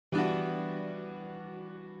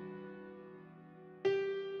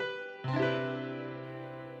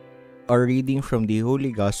A reading from the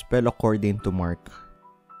Holy Gospel according to Mark.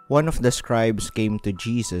 One of the scribes came to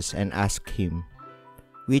Jesus and asked him,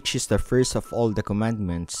 "Which is the first of all the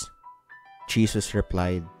commandments?" Jesus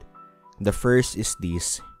replied, "The first is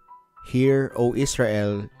this: Hear, O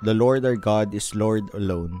Israel, the Lord our God is Lord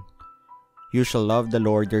alone. You shall love the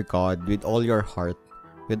Lord your God with all your heart,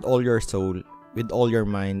 with all your soul, with all your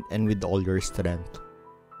mind, and with all your strength.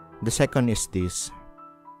 The second is this: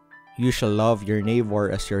 You shall love your neighbor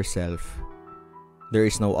as yourself. There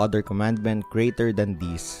is no other commandment greater than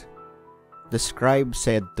this." The scribe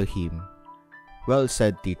said to him, "Well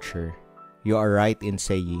said, teacher. You are right in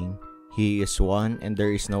saying, He is one and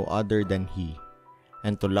there is no other than He.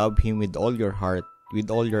 And to love Him with all your heart, with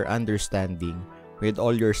all your understanding, with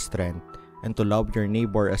all your strength, and to love your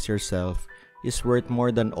neighbor as yourself is worth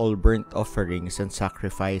more than all burnt offerings and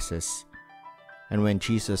sacrifices." And when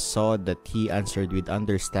Jesus saw that he answered with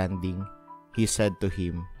understanding, he said to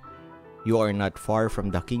him, "You are not far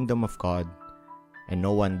from the kingdom of God." And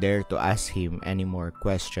no one dared to ask him any more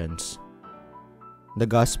questions. The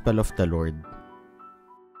Gospel of the Lord.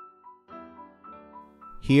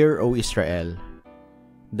 Hear, O Israel.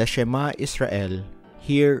 The Shema Israel,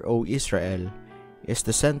 Hear, O Israel, is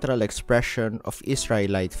the central expression of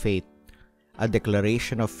Israelite faith, a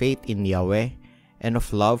declaration of faith in Yahweh and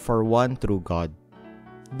of love for one true God.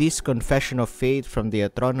 This confession of faith from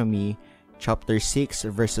Deuteronomy chapter 6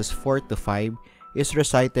 verses 4 to 5 is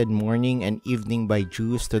recited morning and evening by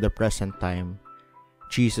Jews to the present time.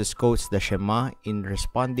 Jesus quotes the Shema in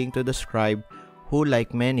responding to the scribe who,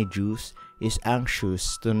 like many Jews, is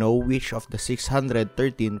anxious to know which of the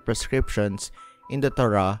 613 prescriptions in the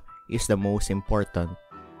Torah is the most important.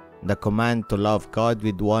 The command to love God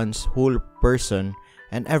with one's whole person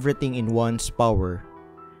and everything in one's power,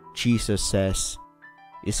 Jesus says,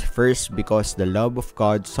 is first because the love of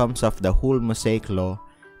God sums up the whole Mosaic law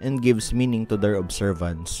and gives meaning to their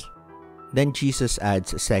observance. Then Jesus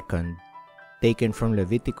adds a second, taken from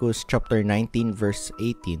Leviticus chapter 19 verse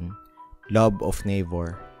 18, love of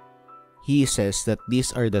neighbor. He says that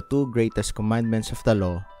these are the two greatest commandments of the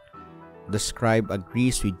law. The scribe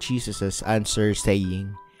agrees with Jesus' answer,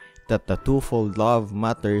 saying that the twofold love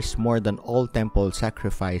matters more than all temple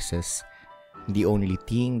sacrifices. The only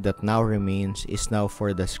thing that now remains is now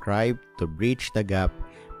for the scribe to bridge the gap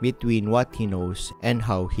between what he knows and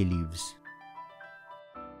how he lives.